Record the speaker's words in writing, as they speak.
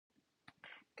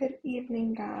Good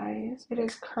evening, guys. It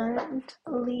is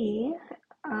currently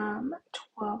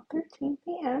 12:13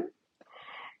 p.m.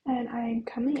 and I am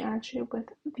coming at you with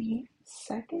the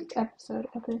second episode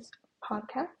of this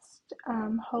podcast.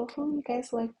 Hopefully you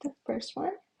guys liked the first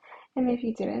one, and if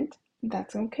you didn't,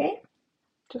 that's okay.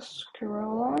 Just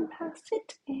scroll on past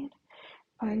it and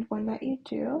find one that you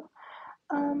do.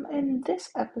 In this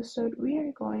episode, we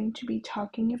are going to be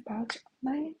talking about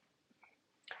my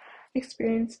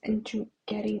experience into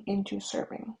getting into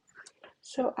serving.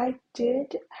 So I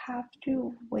did have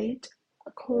to wait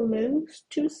close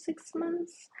to 6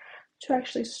 months to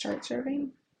actually start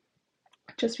serving,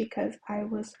 just because I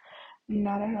was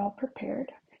not at all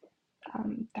prepared.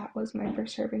 That was my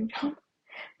first serving job,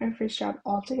 my first job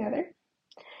altogether,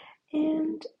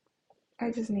 and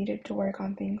I just needed to work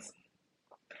on things.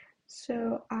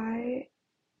 So I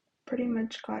pretty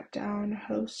much got down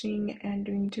hosting and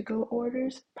doing to-go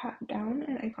orders pat down,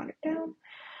 and I got it down.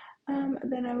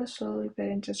 Then I was slowly put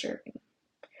into serving.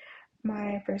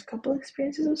 My first couple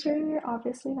experiences of serving are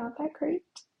obviously not that great.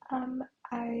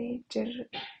 I did,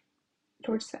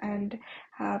 towards the end,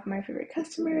 have my favorite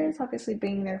customers. Obviously,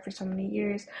 being there for so many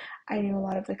years, I knew a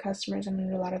lot of the customers and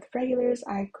knew a lot of the regulars.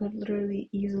 I could literally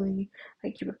easily,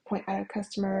 you would point at a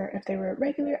customer. If they were a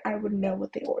regular, I would know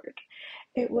what they ordered.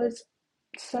 It was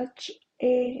such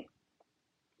a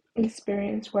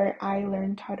experience where I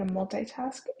learned how to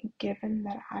multitask, given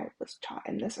that I was taught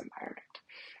in this environment.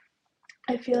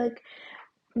 I feel like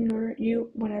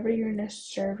whenever you're in a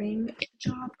serving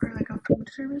job or like a food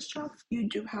service job, you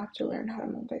do have to learn how to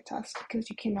multitask, because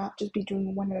you cannot just be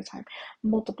doing one at a time,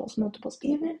 multiples.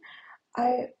 Even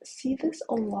I see this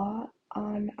a lot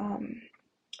on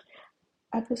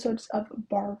episodes of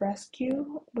Bar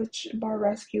Rescue, which Bar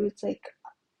Rescue is like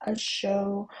a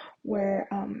show where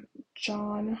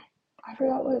John, I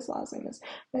forgot what his last name is,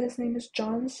 but his name is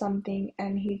John something,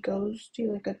 and he goes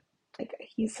to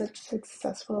he's such a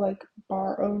successful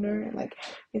bar owner, and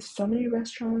he has so many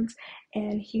restaurants,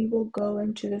 and he will go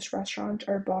into this restaurant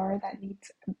or bar that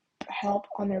needs help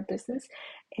on their business,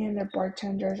 and their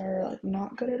bartenders are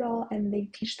not good at all, and they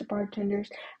teach the bartenders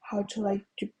how to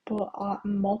put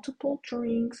multiple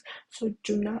drinks. So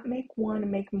do not make one,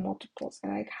 make multiples.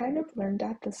 And I kind of learned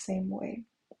that the same way,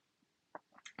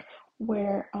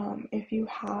 where if you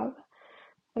have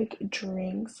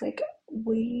drinks,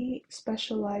 we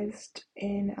specialized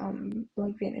in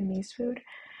Vietnamese food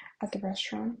at the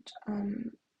restaurant,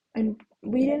 and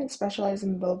we didn't specialize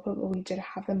in boba, but we did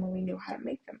have them and we knew how to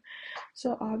make them.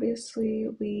 So obviously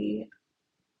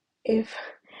if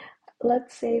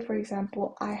let's say, for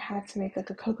example, I had to make a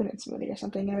coconut smoothie or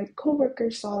something, and my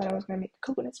coworkers saw that I was going to make a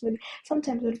coconut smoothie,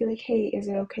 sometimes it would be like, hey, is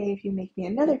it okay if you make me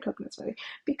another coconut smoothie?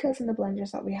 Because in the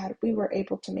blenders that we had, we were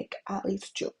able to make at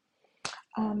least two.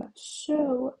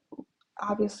 So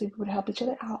obviously we would help each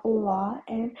other out a lot,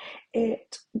 and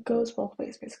it goes both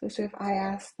ways basically. So if I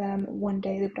asked them one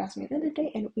day, they would ask me another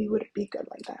day, and we would be good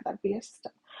like that. That'd be a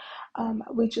system.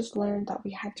 We just learned that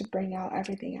we had to bring out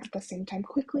everything at the same time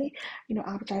quickly,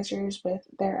 appetizers with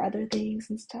their other things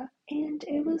and stuff. And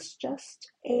it was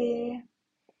just I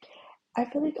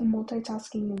feel like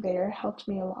multitasking there helped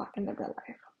me a lot in the real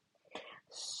life.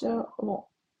 So,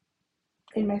 well,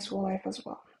 in my school life as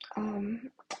well.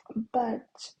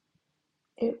 But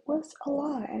it was a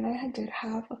lot, and I did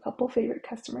have a couple favorite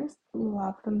customers.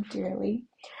 Love them dearly.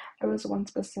 There was one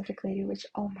specific lady, which,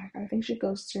 oh my god, I think she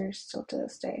goes through still to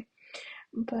this day.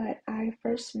 But I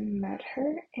first met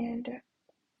her, and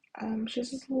she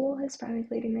was this little Hispanic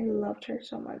lady, and I loved her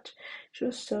so much. She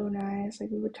was so nice.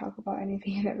 We would talk about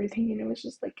anything and everything, and it was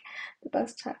just the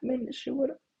best time. And she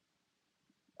would,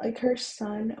 her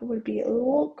son would be a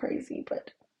little crazy,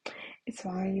 but it's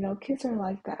fine, kids are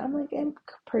like that. I'm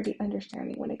pretty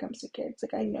understanding when it comes to kids.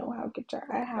 I know how kids are.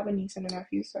 I have a niece and a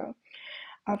nephew, so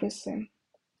obviously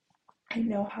I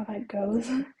know how that goes.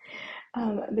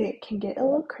 They can get a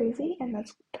little crazy, and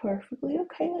that's perfectly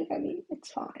okay.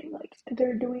 It's fine.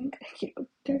 They're doing,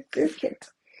 they're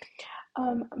kids.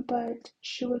 But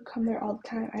she would come there all the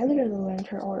time. I literally learned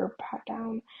her order pat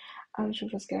down. She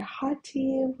would just get a hot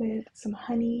tea with some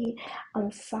honey on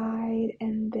the side,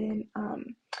 and then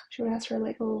she would ask for a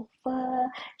little pho.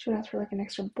 She would ask for an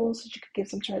extra bowl so she could give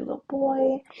some to her little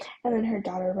boy. And then her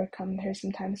daughter would come there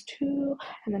sometimes too,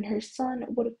 and then her son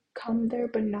would come there,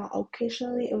 but not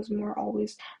occasionally. It was more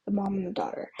always the mom and the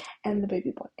daughter, and the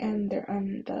baby boy, and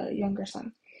the younger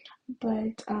son.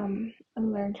 But I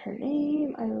learned her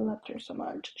name. I loved her so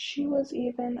much. She was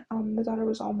even the daughter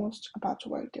was almost about to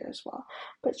work there as well,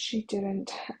 but she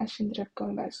didn't. She ended up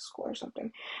going back to school or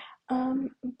something.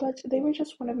 But they were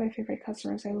just one of my favorite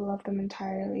customers. I love them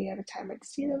entirely. Every time I'd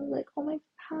see them, oh my,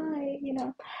 hi,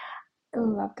 I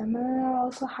love them. And then I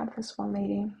also had this one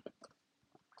lady,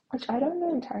 which I don't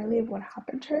know entirely of what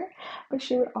happened to her, but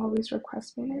she would always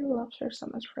request me, and I loved her so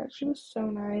much for it. She was so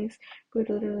nice. We would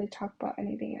literally talk about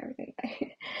anything and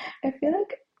everything. I feel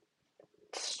like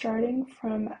starting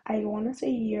from, I want to say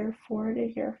year 4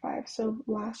 to year 5, so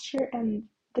last year and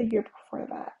the year before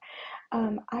that,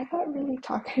 I got really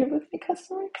talkative with my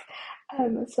customers.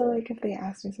 So like if they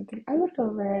asked me something, I would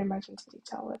go very much into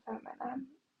detail with them, and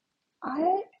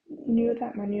I knew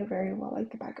that menu very well,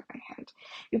 like the back of my hand.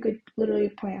 You could literally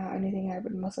point out anything, I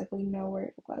would most likely know where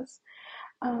it was.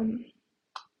 Um,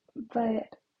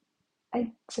 but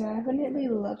I definitely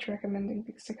loved recommending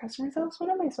things to customers. That was one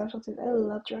of my specialties. I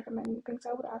loved recommending things.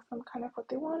 I would ask them kind of what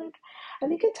they wanted. I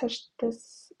think I touched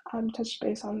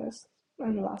base on this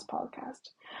in the last podcast,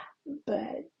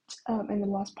 but in the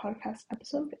last podcast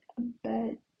episode,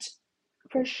 but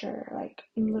for sure, like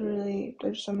literally,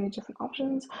 there's so many different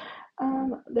options.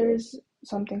 There's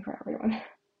something for everyone,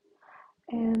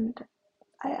 and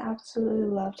I absolutely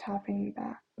loved having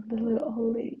that the little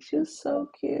old lady. She was so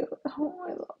cute. Oh,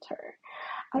 I loved her.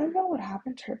 I don't know what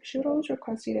happened to her. She would always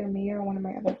request either me or one of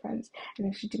my other friends, and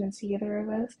then she didn't see either of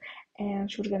us, and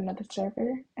she would get another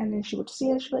server, and then she would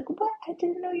see us. She'd be like, "What? I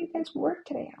didn't know you guys worked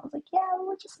today." And I was like, "Yeah, we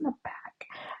were just in the back.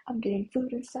 I'm getting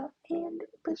food and stuff." And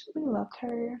but we loved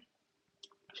her.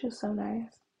 She was so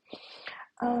nice.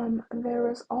 There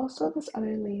was also this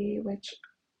other lady, which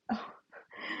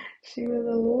she was a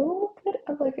little bit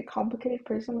of like a complicated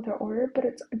person with her order, but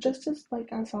it's just as like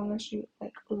as long as you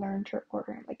like learned her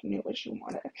order and like knew what she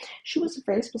wanted. She was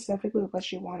very specific with what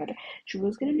she wanted. She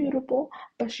was gonna noodle bowl,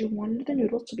 but she wanted the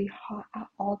noodles to be hot at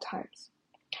all times.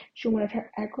 She wanted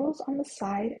her egg rolls on the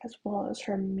side as well as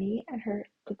her meat and her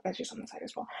like veggies on the side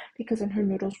as well, because then her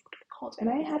noodles would get cold. And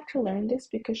I had to learn this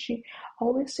because she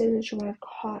always said that she wanted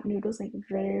hot noodles, like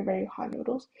very, very hot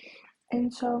noodles.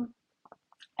 And so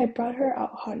I brought her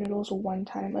out hot noodles one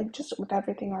time, like just with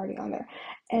everything already on there,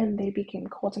 and they became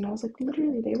cold. And I was like,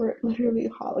 literally, they were literally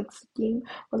hot, like steam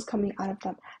was coming out of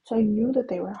them. So I knew that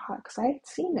they were hot because I had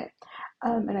seen it.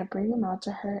 And I bring them out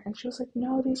to her, and she was like,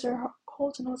 no, these are hot,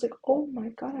 cold. And I was like, oh my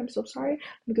god, I'm so sorry.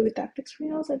 Let me go get that fixed for you.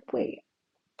 And I was like, wait.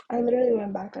 I literally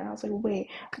went back there and I was like, wait,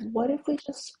 what if we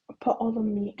just put all the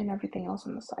meat and everything else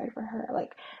on the side for her?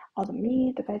 Like all the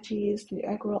meat, the veggies, the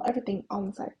egg roll, everything on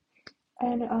the side.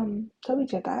 And so we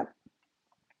did that,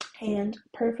 and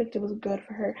perfect. It was good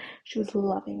for her. She was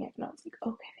loving it, and I was like,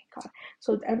 okay, thank God.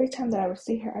 So every time that I would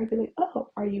see her, I'd be like, oh,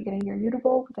 are you getting your noodle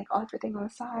bowl with like everything on the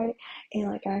side and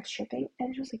like an extra thing?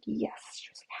 And she was like, yes. She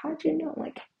was like, how'd you know?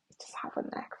 Like, I just have a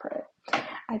knack for it.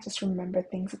 I just remember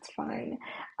things. It's fine.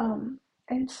 Um,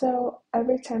 and so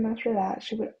every time after that,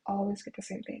 she would always get the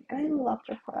same thing, and I loved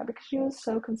her for that because she was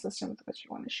so consistent with what she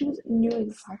wanted. She knew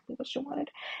exactly what she wanted,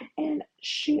 and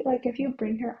she like if you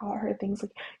bring her all her things,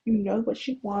 like you know what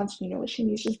she wants, you know what she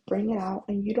needs, just bring it out,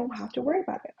 and you don't have to worry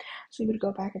about it. So you would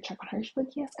go back and check on her. She'd be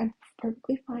like, yes, I'm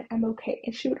perfectly fine, I'm okay.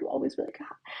 And she would always be like,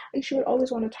 ah, like she would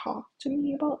always want to talk to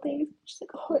me about things. She's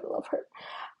like, oh, I love her.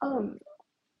 Um,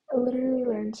 I literally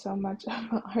learned so much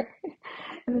about her.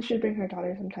 And then she'd bring her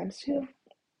daughter sometimes too.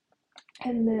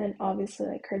 And then obviously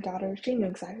like her daughter, she knew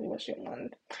exactly what she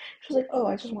wanted. She was like, oh,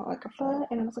 I just want like a pho.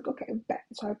 And I was like, okay, bet.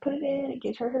 So I put it in and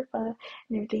gave her her pho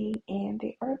and everything, and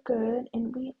they are good,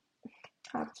 and we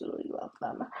absolutely love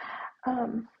them.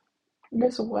 Um,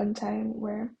 there's one time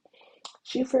where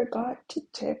she forgot to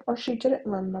tip, or she didn't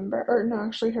remember, or no,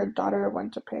 actually her daughter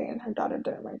went to pay and her daughter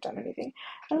didn't write down anything.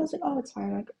 And I was like, oh, it's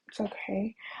fine, like it's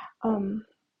okay. Um,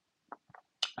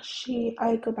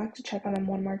 I go back to check on him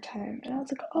one more time, and I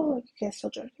was like, oh, like you guys still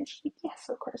joking? She's like, yes,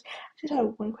 of course. I just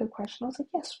had one quick question. I was like,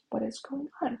 yes, what is going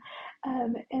on?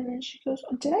 And then she goes,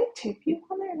 oh, did I tip you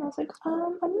on there? And I was like,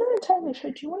 I'm not entirely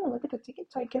sure. Do you want to look at the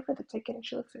ticket? So I give her the ticket, and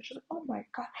she looks at it. She's like, oh my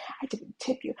god, I didn't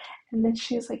tip you. And then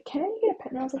she was like, can I get a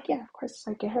pen? And I was like, yeah, of course.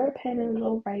 So I get her a pen and a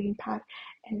little writing pad,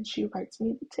 and she writes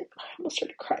me the tip. I almost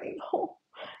started crying. Oh,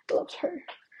 I loved her.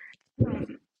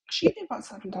 Um, she did about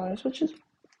 $7, which is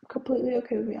completely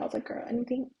okay with me. I was like, girl,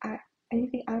 anything,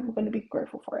 I'm gonna be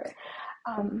grateful for it.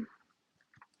 Um,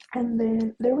 and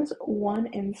then there was one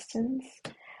instance,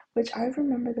 which I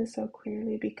remember this so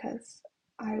clearly because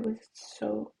I was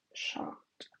so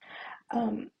shocked.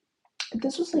 Um,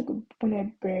 this was like when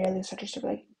I barely started to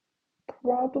like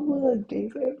probably like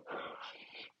days ago,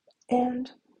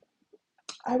 and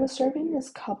I was serving this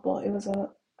couple. It was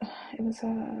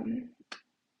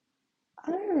I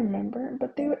don't remember,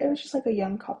 but it was just like a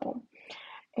young couple.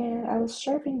 And I was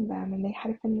serving them, and they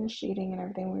had finished eating and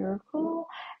everything. We were cool,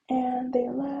 and they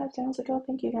left. And I was like, "Oh,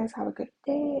 thank you guys. Have a good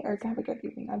day, or have a good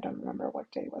evening." I don't remember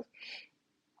what day it was.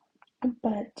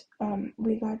 But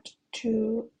we got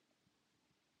to,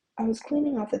 I was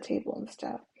cleaning off the table and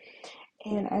stuff,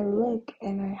 and I look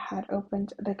and I had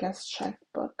opened the guest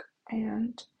checkbook,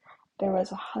 and there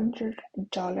was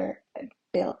 $100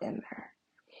 bill in there.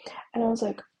 And I was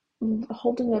like,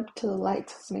 holding up to the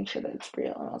lights to make sure that it's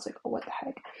real. And I was like, oh, what the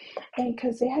heck? And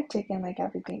because they had taken like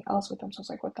everything else with them, so I was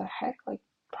like, what the heck? Like,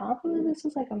 probably this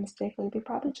is like a mistake. Like, they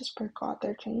probably just forgot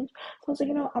their change. So I was like,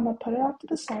 I'm gonna put it off to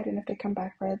the side, and if they come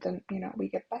back for it, then we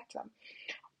get back to them.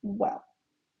 Well,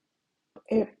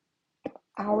 it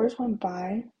hours went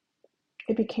by.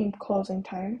 It became closing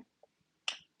time.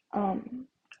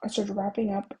 I started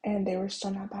wrapping up, and they were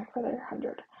still not back for their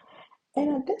 100.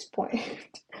 And at this point,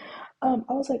 I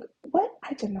was like, what?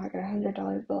 I did not get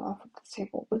 $100 bill off of the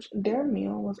table, which their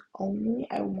meal was only,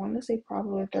 I want to say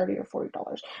probably 30 or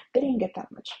 $40. They didn't get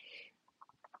that much.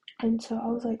 And so I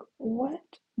was like, what?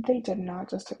 They did not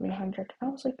just tip me 100. I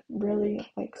was like really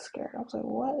like scared. I was like,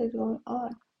 what is going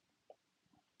on?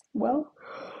 Well,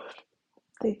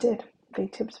 they did. They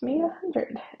tipped me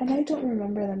 100. And I don't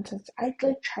remember them since I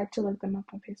like tried to look them up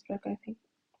on Facebook, I think.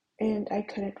 And I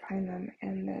couldn't find them.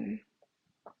 And then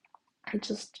I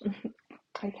just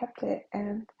I kept it,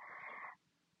 and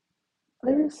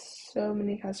there were so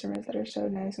many customers that are so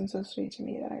nice and so sweet to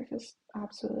me that I just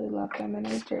absolutely love them, and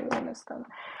I dearly miss them.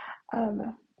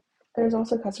 Um, there's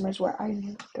also customers where I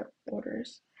knew their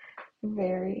orders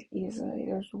very easily.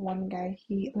 There's one guy,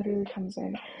 he literally comes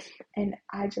in, and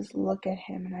I just look at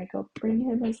him and I go, bring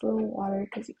him his little water,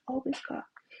 because he always got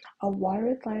a water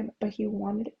with lime, but he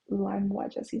wanted lime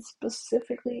wedges. He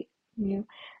specifically knew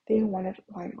they wanted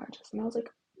lime wedges. And I was like,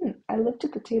 I looked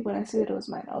at the table and I see that it was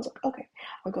mine. I was like, okay,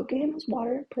 I'll go get him his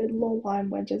water, put little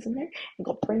lime wedges in there, and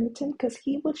go bring it to him, because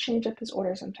he would change up his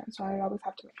order sometimes. So I always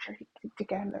have to make sure to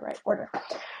get him the right order.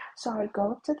 So I would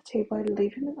go up to the table, I'd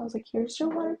leave him, and I was like, here's your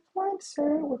water with lime,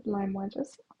 sir, with lime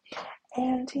wedges.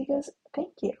 And he goes,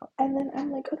 thank you. And then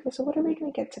I'm like, okay, so what are we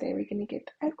going to get today? We're going to get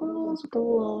the egg rolls with the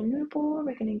little noodle bowl.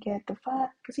 We're going to get the fat,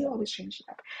 because he always changed it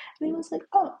up. And he was like,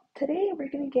 oh, today we're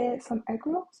going to get some egg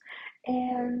rolls.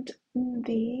 And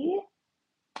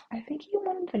I think he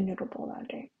wanted the noodle bowl that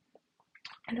day.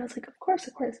 And I was like, of course,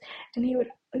 of course. And he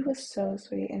was so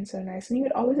sweet and so nice. And he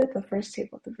would always at the first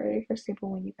table, the very first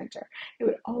table when you enter. He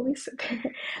would always sit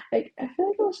there. Like, I feel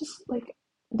like it was just like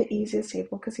the easiest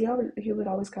table, because he would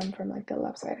always come from like the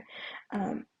left side.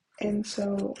 And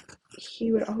so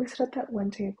he would always sit at that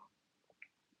one table.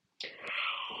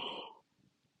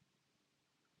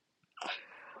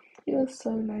 He was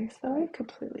so nice though.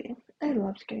 I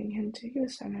loved getting him too. He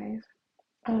was so nice.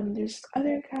 There's this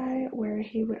other guy where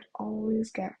he would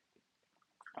always get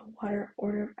a water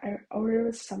order. I ordered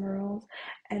with summer rolls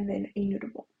and then a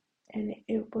noodle, and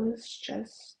it was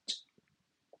just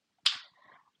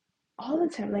all the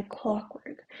time like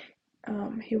clockwork.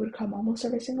 He would come almost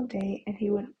every single day, and he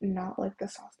would not like the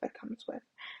sauce that comes with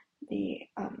the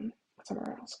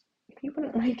summer rolls. He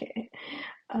wouldn't like it.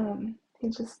 He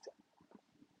just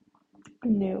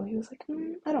knew. He was like,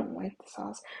 I don't like the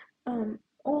sauce.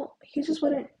 Well, he just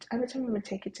wouldn't. Every time we would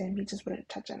take it to him, he just wouldn't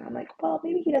touch it. And I'm like, well,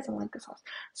 maybe he doesn't like the sauce.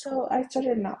 So I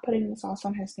started not putting the sauce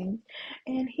on his things,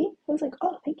 and he was like,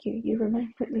 oh, thank you. You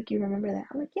remember that?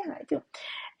 I'm like, yeah, I do.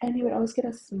 And he would always get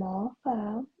a small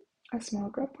file, a small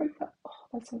grilled pork file. Oh,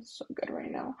 that sounds so good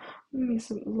right now. Maybe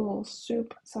some little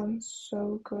soup sounds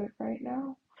so good right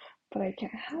now. But I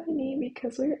can't have any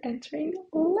because we're entering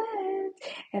Lent,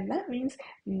 and that means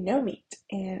no meat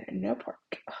and no pork.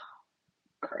 Oh,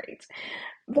 great.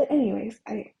 But anyways,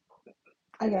 I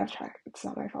got off track. It's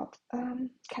not my fault. Kind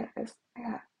of is.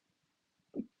 I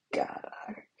got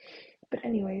okay. But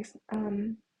anyways,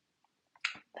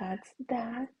 that's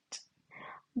that.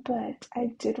 But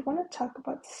I did want to talk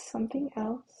about something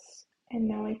else, and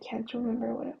now I can't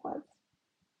remember what it was.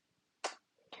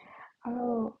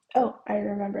 Oh, I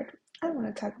remembered. I want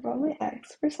to talk about my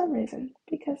ex for some reason,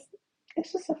 because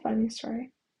it's just a funny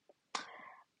story.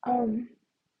 Um,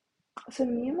 so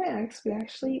me and my ex, we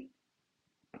actually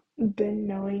been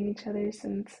knowing each other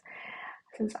since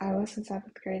I was in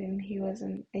seventh grade and he was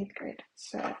in eighth grade.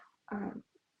 So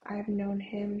I've known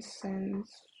him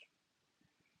since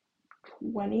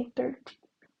 2013,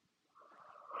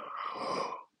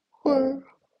 or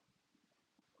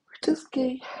just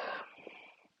kidding,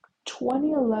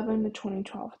 2011 to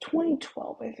 2012,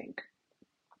 2012 I think.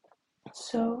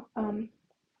 So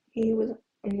he was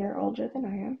a year older than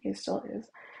I am. He still is.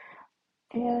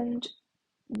 And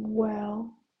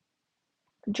well,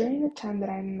 during the time that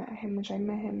I met him, which I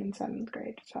met him in seventh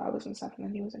grade, so I was in seventh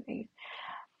and he was in eighth.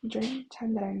 During the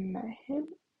time that I met him,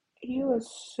 he was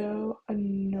so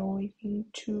annoying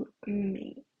to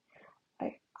me.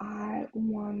 Like, I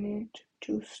wanted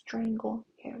to strangle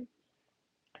him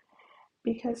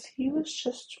because he was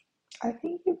just, I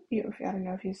think I don't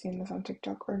know if you've seen this on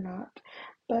TikTok or not,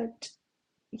 but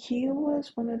he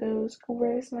was one of those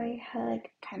where's my hug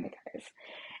kind of guys.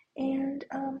 And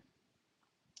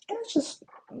it just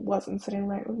wasn't sitting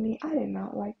right with me. I did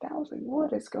not like that. I was like,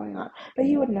 what is going on? But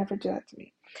he would never do that to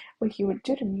me. What he would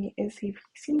do to me is if he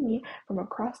see me from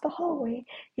across the hallway,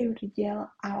 he would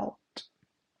yell out.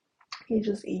 He'd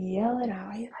just yell it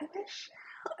out. He's like,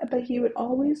 Michelle. But he would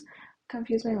always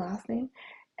confuse my last name.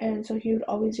 And so he would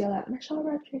always yell out, Michelle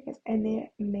Rodriguez. And it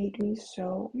made me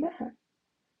so mad.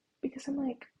 Because I'm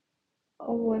like,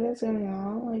 oh, what is going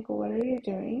on? Like, what are you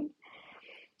doing?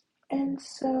 And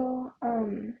so,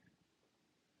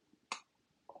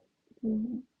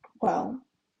 well,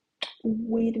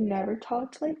 we'd never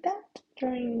talked like that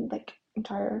during like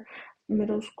entire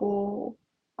middle school,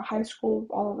 high school,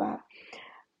 all of that.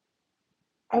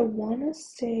 I want to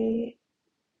say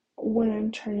when I'm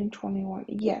turning 21.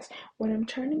 Yes, when I'm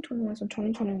turning 21, so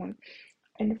 2021.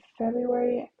 In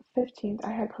February 15th,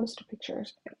 I had posted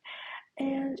pictures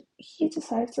and he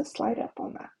decides to slide up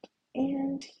on that.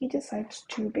 And he decides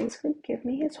to basically give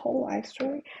me his whole life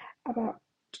story about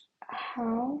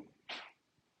how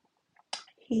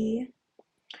he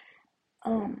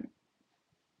um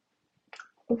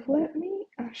let me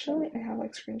actually I have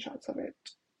like screenshots of it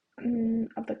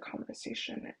of the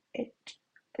conversation. It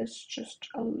is just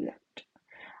a lot.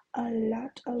 A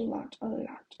lot, a lot, a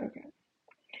lot. Okay.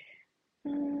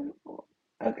 Um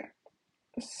okay.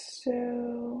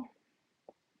 So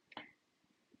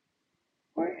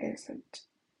where is it?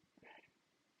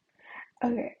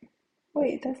 Okay.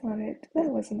 Wait, that's not it. That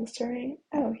wasn't the story.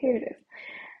 Oh, here it is.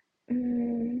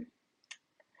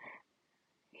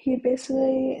 He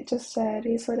basically just said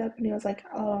he slid up and he was like,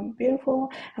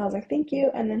 beautiful. And I was like, thank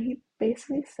you. And then he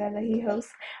basically said that he hopes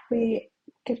we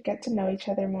could get to know each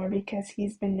other more because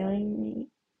he's been knowing me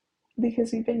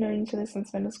because we've been knowing each other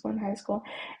since middle school and high school.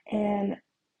 And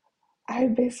I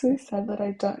basically said that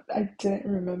I didn't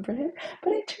remember him,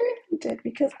 but I truly did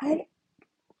because I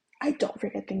don't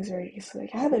forget things very easily.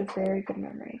 Like, I have a very good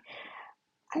memory.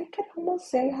 I could almost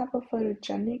say I have a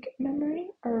photogenic memory,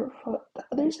 or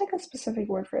there's like a specific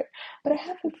word for it, but I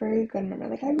have a very good memory.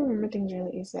 Like, I remember things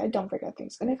really easily. I don't forget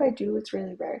things, and if I do, it's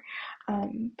really rare.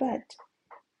 But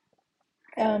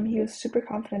he was super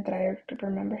confident that I could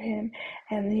remember him,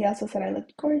 and he also said I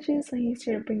looked gorgeous, and he's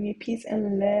here to bring me peace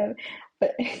and love.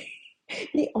 But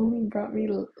he only brought me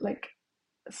like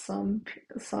some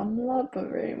some love, but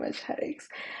very much headaches.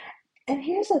 And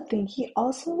here's the thing, he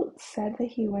also said that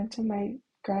he went to my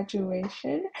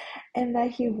graduation and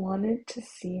that he wanted to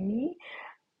see me.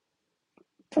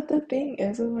 But the thing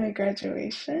is with my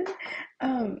graduation,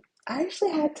 I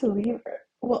actually had to leave.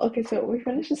 Well, okay, so we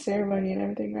finished the ceremony and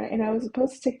everything, right? And I was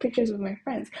supposed to take pictures with my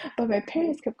friends, but my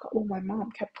parents my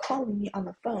mom kept calling me on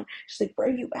the phone. She's like, "Where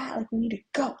are you at? Like, we need to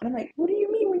go." And I'm like, "What do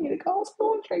you mean we need to go? I was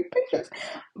going to take pictures."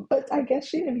 But I guess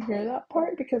she didn't hear that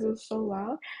part because it was so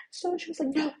loud. So she was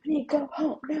like, "No, we need to go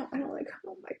home now." And I'm like,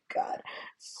 "Oh my God."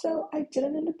 So I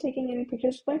didn't end up taking any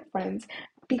pictures with my friends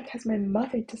because my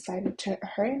mother decided to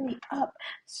hurry me up.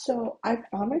 So I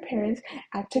found my parents.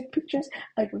 I took pictures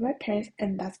like with my parents,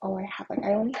 and that's all I have. Like,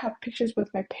 I only have pictures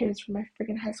with my parents from my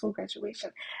freaking high school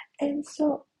graduation. And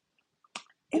so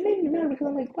it made me mad because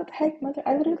I'm like, what the heck, mother?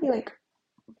 I literally like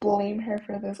blame her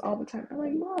for this all the time. I'm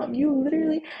like, Mom, you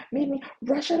literally made me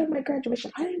rush out of my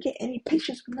graduation. I didn't get any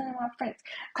pictures with none of my friends.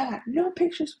 I got no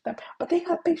pictures with them, but they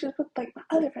got pictures with like my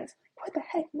other friends. Like, what the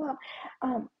heck, Mom?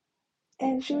 Um,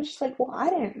 and she was just like, well, I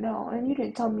didn't know, and you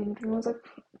didn't tell me anything. I was like,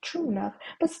 true enough,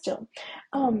 but still.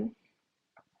 Um,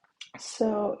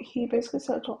 so he basically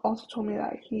also told me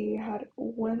that he had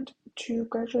went to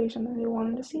graduation and he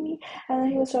wanted to see me,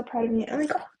 and he was so proud of me. And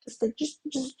like, oh,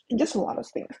 just a lot of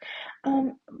things.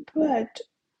 Um, but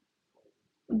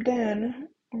then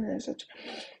where is it?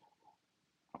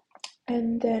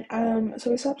 And then so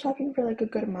we stopped talking for like a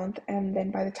good month, and then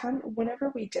by the time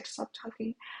whenever we did stop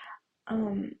talking,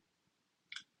 um,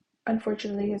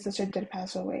 unfortunately his sister did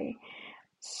pass away.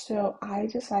 So I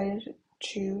decided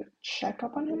to check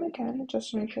up on him again just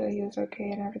to make sure that he was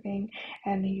okay and everything,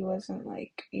 and he wasn't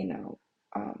like,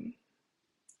 um,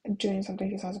 doing something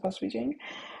he's not supposed to be doing.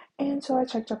 And so I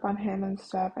checked up on him and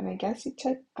stuff, and I guess he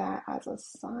took that as a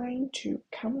sign to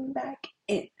come back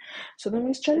in. So then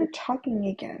we started talking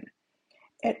again.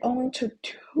 It only took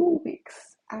 2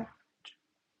 weeks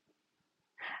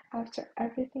after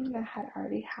everything that had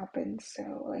already happened.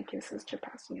 So, like, his sister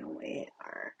passing away,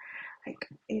 or like,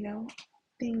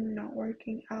 thing not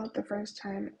working out the first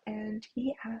time, and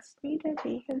he asked me to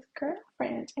be his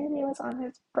girlfriend, and it was on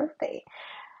his birthday.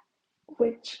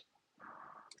 which,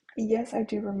 yes, I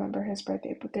do remember his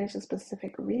birthday, but there's a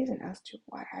specific reason as to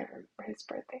why I remember his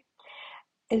birthday.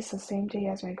 It's the same day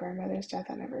as my grandmother's death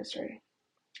anniversary.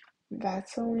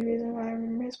 That's the only reason why I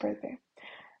remember his birthday.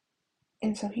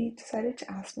 And so he decided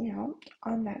to ask me out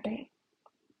on that day.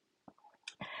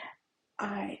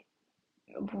 I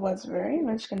was very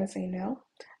much gonna say no.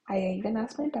 I even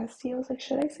asked my bestie, I was like,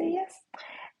 should I say yes?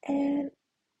 And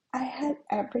I had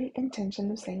every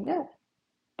intention of saying no.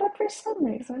 But for some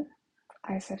reason,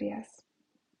 I said yes.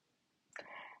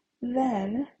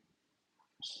 Then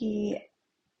he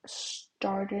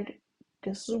started,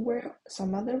 this is where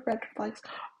some of the red flags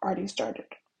already started.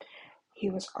 He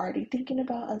was already thinking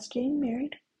about us getting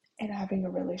married and having a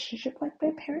relationship like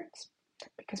my parents,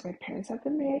 because my parents have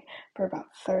been married for about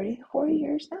 34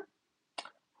 years now.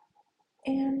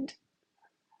 And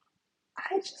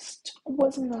I just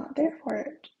was not there for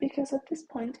it because at this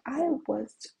point I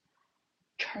was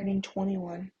turning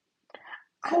 21.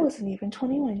 I wasn't even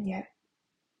 21 yet.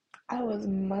 I was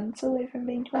months away from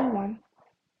being 21.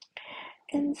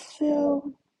 And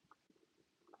so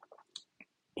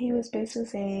he was basically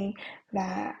saying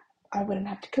that I wouldn't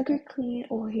have to cook or clean,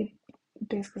 or he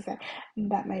basically said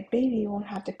that my baby won't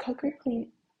have to cook or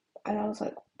clean. And I was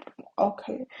like,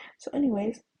 okay. So,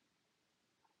 anyways,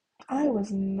 I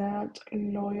was not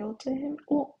loyal to him.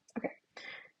 Well, okay.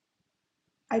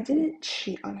 I didn't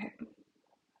cheat on him.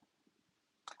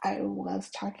 I was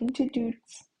talking to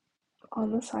dudes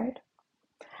on the side,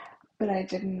 but I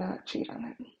did not cheat on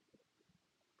him.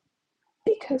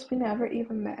 Because we never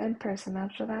even met in person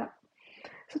after that.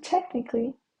 So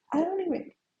technically, I don't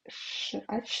even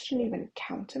I shouldn't even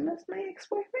count him as my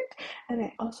ex-boyfriend, and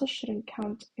I also shouldn't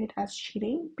count it as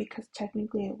cheating because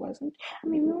technically it wasn't. I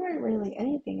mean, we weren't really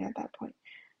anything at that point.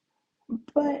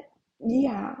 But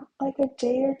yeah, like a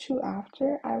day or two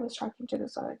after, I was talking to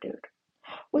this other dude,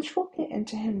 which we'll get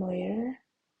into him later.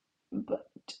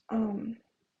 But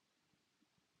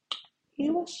he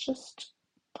was just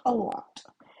a lot,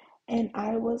 and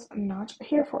I was not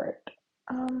here for it.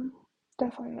 Um,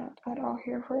 Definitely not at all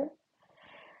here for it.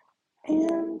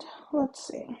 And let's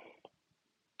see.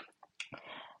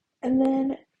 And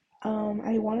then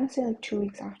I want to say like 2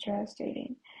 weeks after us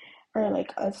dating, or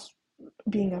like us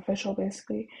being official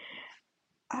basically,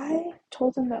 I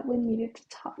told him that we needed to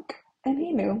talk. And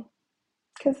he knew.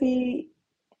 Because I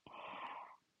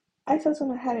told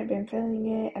him I hadn't been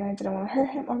feeling it and I didn't want to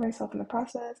hurt him or myself in the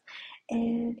process.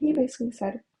 And he basically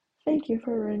said, thank you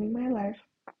for ruining my life.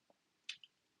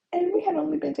 And we had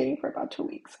only been dating for about 2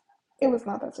 weeks. It was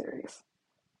not that serious.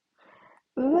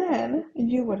 Then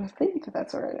you would think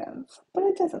that's where it ends, but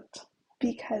it doesn't.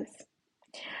 Because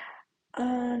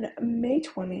on May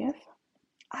 20th,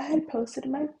 I had posted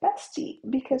my bestie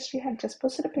because she had just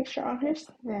posted a picture on her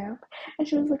Snap and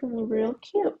she was looking real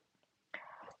cute.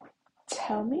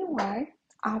 Tell me why,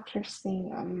 after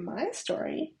seeing my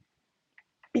story,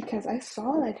 because I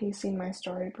saw that he's seen my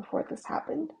story before this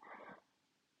happened,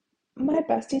 my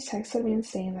bestie texted me and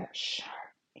saying that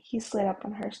he slid up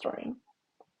on her story.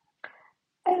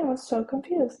 And I was so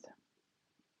confused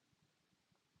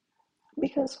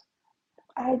because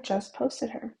I just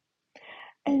posted her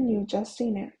and you just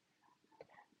seen it.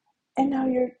 And now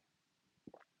you're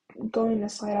going to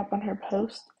slide up on her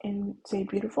post and say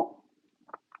beautiful?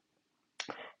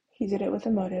 He did it with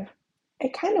a motive.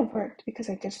 It kind of worked because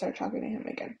I did start talking to him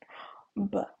again.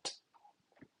 But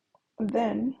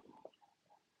then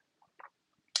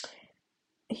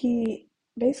he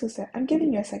basically said, I'm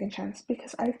giving you a second chance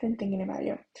because I've been thinking about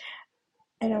you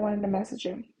and I wanted to message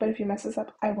you. But if you mess this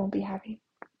up, I won't be happy.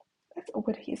 That's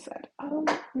what he said.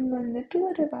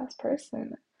 Manipulative ass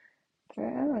person.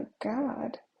 Oh my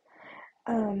god.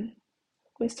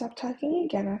 We stopped talking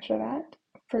again after that,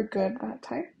 for good that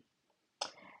time.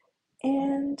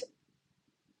 And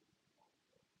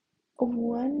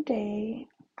one day,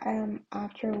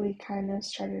 after we kind of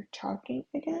started talking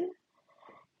again,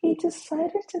 he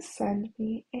decided to send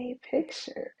me a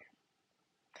picture.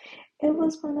 It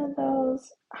was one of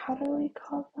those, how do we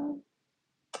call them?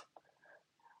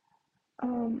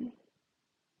 Um,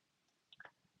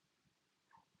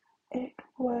 it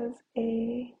was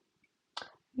a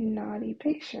naughty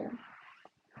picture.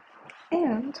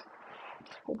 And,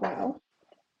 well,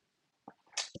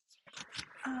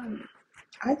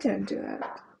 I didn't do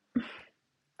that.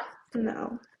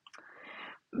 No.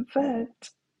 But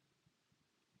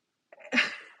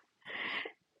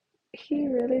he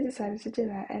really decided to do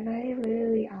that. And I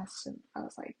literally asked him, I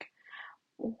was like,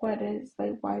 why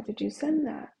did you send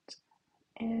that?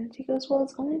 And he goes, well,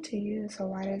 it's only to you, so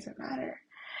why does it matter?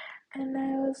 And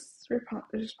I was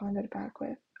responded back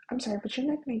with, I'm sorry, but you're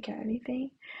not going to get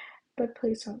anything. but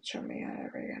please don't show me that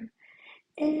ever again.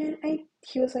 And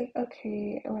he was like,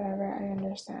 okay, whatever, I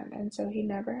understand. And so he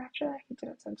never, after that, he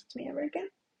didn't send it to me ever again.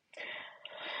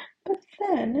 But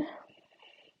then,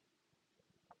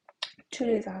 2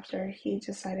 days after, he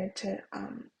decided to,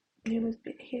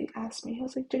 he asked me, he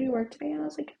was like, did you work today? And I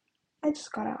was like, I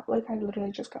just got out. Like, I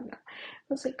literally just got out. I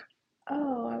was like,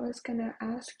 oh, I was gonna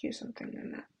ask you something.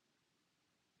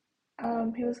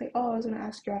 And he was like, oh, I was gonna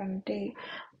ask you out on a date.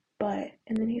 But,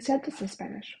 and then he said this in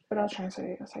Spanish, but I'll translate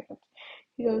it in a second.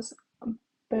 He goes,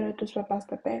 pero tus papás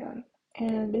te pegan.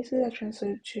 And basically that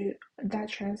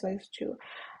translates to,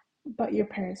 but your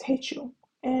parents hate you.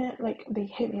 And like they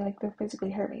hit me, like they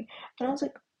physically hurt me. And I was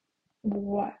like,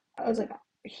 what? I was like,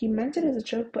 he meant it as a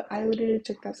joke, but I literally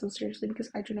took that so seriously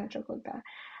because I do not joke like that.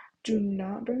 Do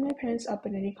not bring my parents up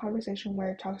in any conversation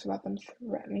where it talks about them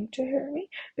threatening to hurt me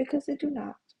because they do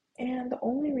not. And the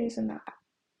only reason that,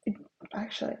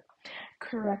 actually,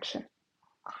 correction,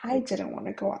 I didn't want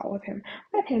to go out with him.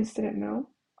 My parents didn't know.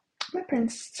 My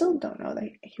parents still don't know that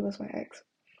he was my ex.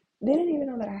 They didn't even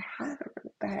know that I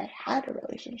had a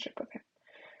relationship with him.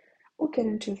 We'll get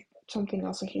into something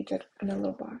else that he did in a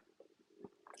little while.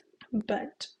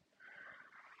 But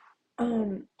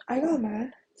I got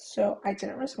mad, so I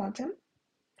didn't respond to him.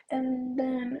 And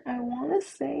then I want to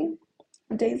say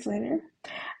days later,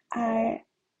 I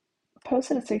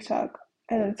posted a TikTok,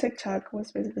 and the TikTok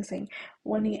was basically saying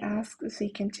when he asks if he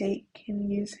can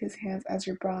use his hands as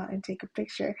your bra and take a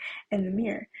picture in the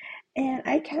mirror. And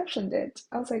I captioned it.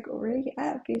 I was like, where you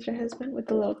at, future husband, with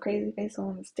the little crazy face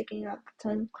on sticking out the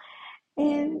tongue.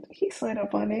 And he slid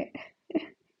up on it.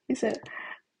 He said,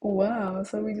 wow,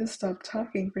 so we just stopped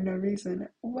talking for no reason.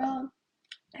 Well,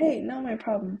 hey, not my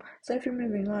problem. So if you're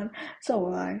moving on, so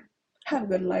will I. Have a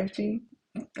good life, G.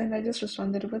 And I just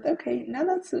responded with, okay, now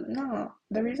that's no.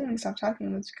 The reason we stopped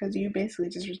talking was because you basically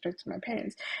disrespected my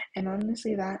parents. And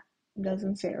honestly, that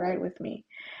doesn't sit right with me.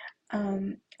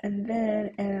 And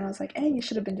I was like, hey, you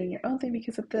should have been doing your own thing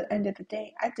because at the end of the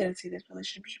day, I didn't see this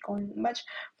relationship going much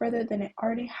further than it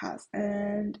already has.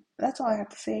 And that's all I have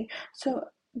to say. So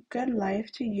good life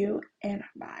to you and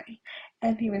bye.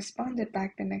 And he responded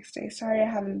back the next day, sorry, I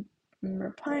haven't been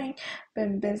replying,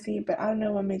 been busy, but I don't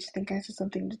know what made you think I said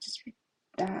something to just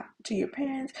that to your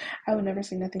parents. I would never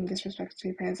say nothing disrespectful to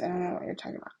your parents. I don't know what you're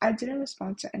talking about. I didn't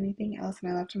respond to anything else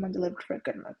and I left him undelivered for a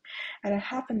good month. And I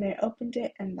happened there, opened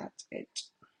it, and that's it.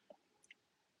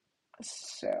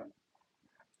 So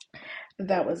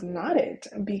that was not it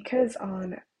because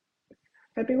on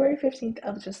February 15th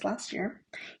of just last year,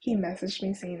 he messaged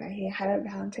me saying that he had a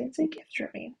Valentine's Day gift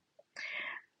for me.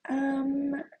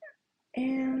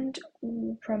 And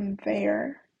from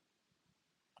there,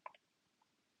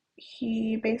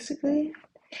 he basically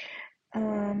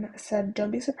said,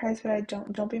 don't be surprised, but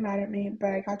don't be mad at me, but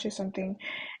I got you something,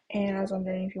 and I was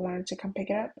wondering if you wanted to come pick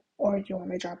it up, or do you want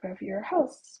me to drop it off at your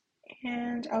house?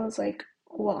 And I was like,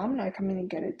 well, I'm not coming to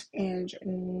get it, and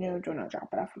no, do not drop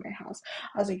it off at my house.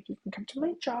 I was like, you can come to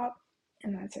my job,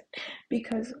 and that's it.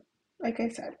 Because, like I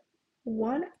said,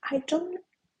 one, I don't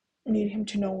need him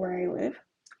to know where I live.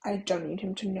 I don't need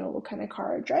him to know what kind of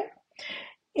car I drive.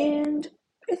 And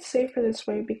it's safer this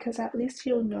way because at least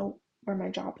he'll know where my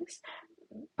job is.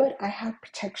 But I have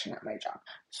protection at my job.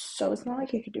 So it's not like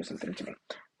he could do something to me.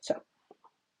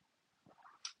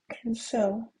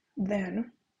 So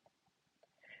then,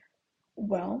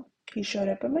 well, he showed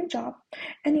up at my job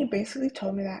and he basically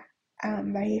told me that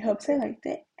he hopes I liked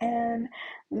it and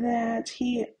that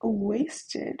he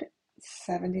wasted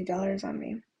 $70 on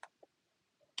me.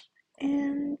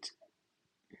 And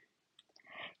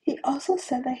he also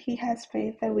said that he has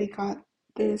faith that we got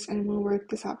this and we'll work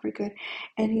this out for good.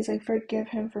 And he's like, forgive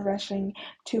him for rushing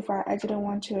too far. I didn't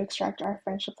want to extract our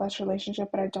friendship/relationship,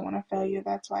 but I don't want to fail you.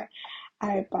 That's why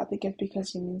I bought the gift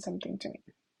because you mean something to me.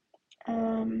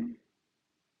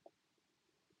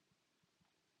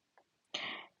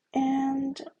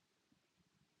 And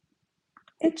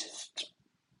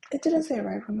it didn't say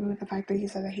right for me with the fact that he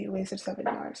said that he wasted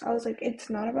 $7. I was like, it's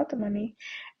not about the money,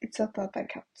 it's the thought that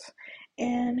counts.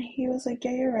 And he was like,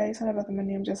 yeah, you're right, it's not about the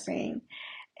money, I'm just saying.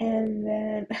 And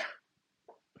then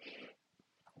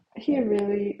he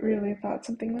really, really thought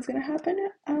something was gonna happen.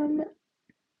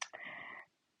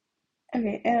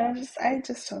 Okay, and I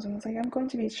just told him, I was like, I'm going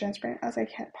to be transparent as I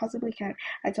possibly can.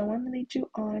 I don't want to lead you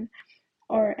on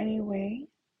or any way,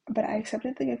 but I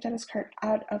accepted the gift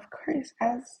out of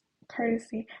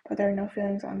courtesy, but there are no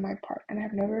feelings on my part, and I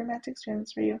have no romantic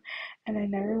feelings for you, and I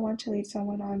never want to lead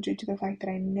someone on due to the fact that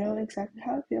I know exactly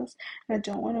how it feels, and I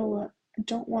don't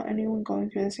want anyone going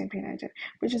through the same pain I did,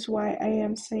 which is why I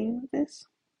am saying this.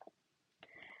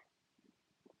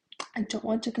 I don't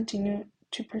want to continue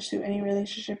to pursue any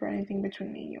relationship or anything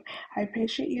between me and you. I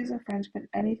appreciate you as a friend, but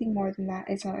anything more than that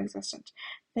is non-existent.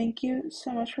 Thank you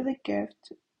so much for the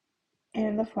gift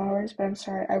and the flowers, but I'm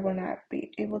sorry I will not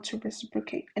be able to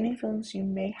reciprocate any feelings you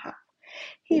may have.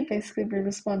 He basically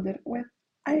responded with,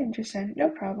 I understand, no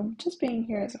problem, just being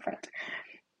here as a friend.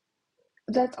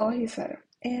 That's all he said.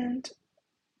 And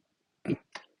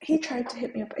he tried to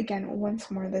hit me up again once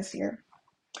more this year.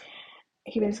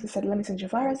 He basically said, let me send you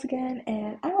flowers again.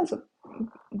 And I was a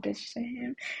bitch to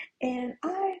him. And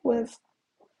I was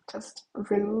just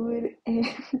rude. And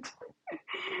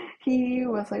he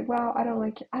was like, wow, I don't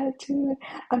like your attitude.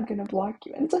 I'm going to block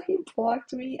you. And so he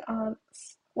blocked me on,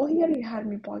 well, he already had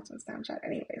me blocked on Snapchat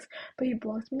anyways. But he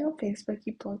blocked me on Facebook.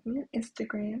 He blocked me on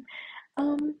Instagram.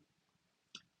 Um,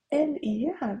 and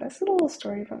yeah, that's a little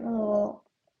story from a little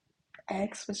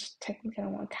ex, which technically I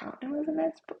don't want to count him as an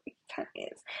ex, but it kind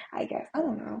of is, I guess. I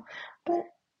don't know. But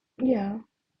yeah,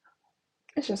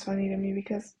 it's just funny to me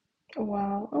because,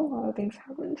 wow, a lot of things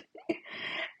happened.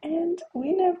 And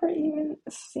we never even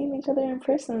seen each other in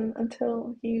person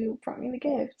until you brought me the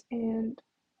gift. And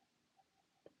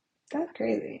that's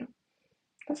crazy.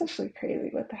 That's actually crazy.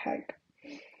 What the heck?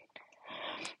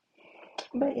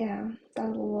 But yeah, that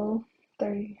was a little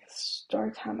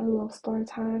story time, a little story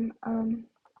time.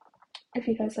 If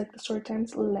you guys like the story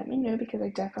times, let me know because I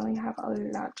definitely have a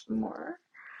lot more.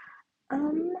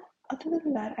 Um, Other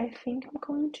than that, I think I'm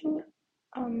going to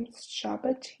stop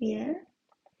it here.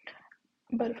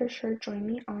 But for sure, join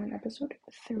me on episode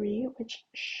 3, which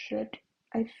should,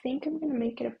 I think I'm gonna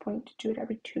make it a point to do it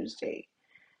every Tuesday.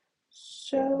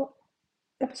 So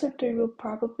episode 3 will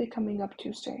probably coming up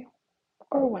Tuesday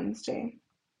or Wednesday.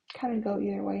 Kind of go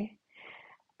either way.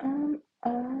 Um,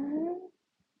 uh,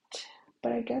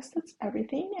 but I guess that's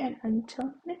everything. And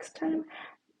until next time,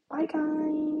 bye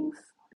guys.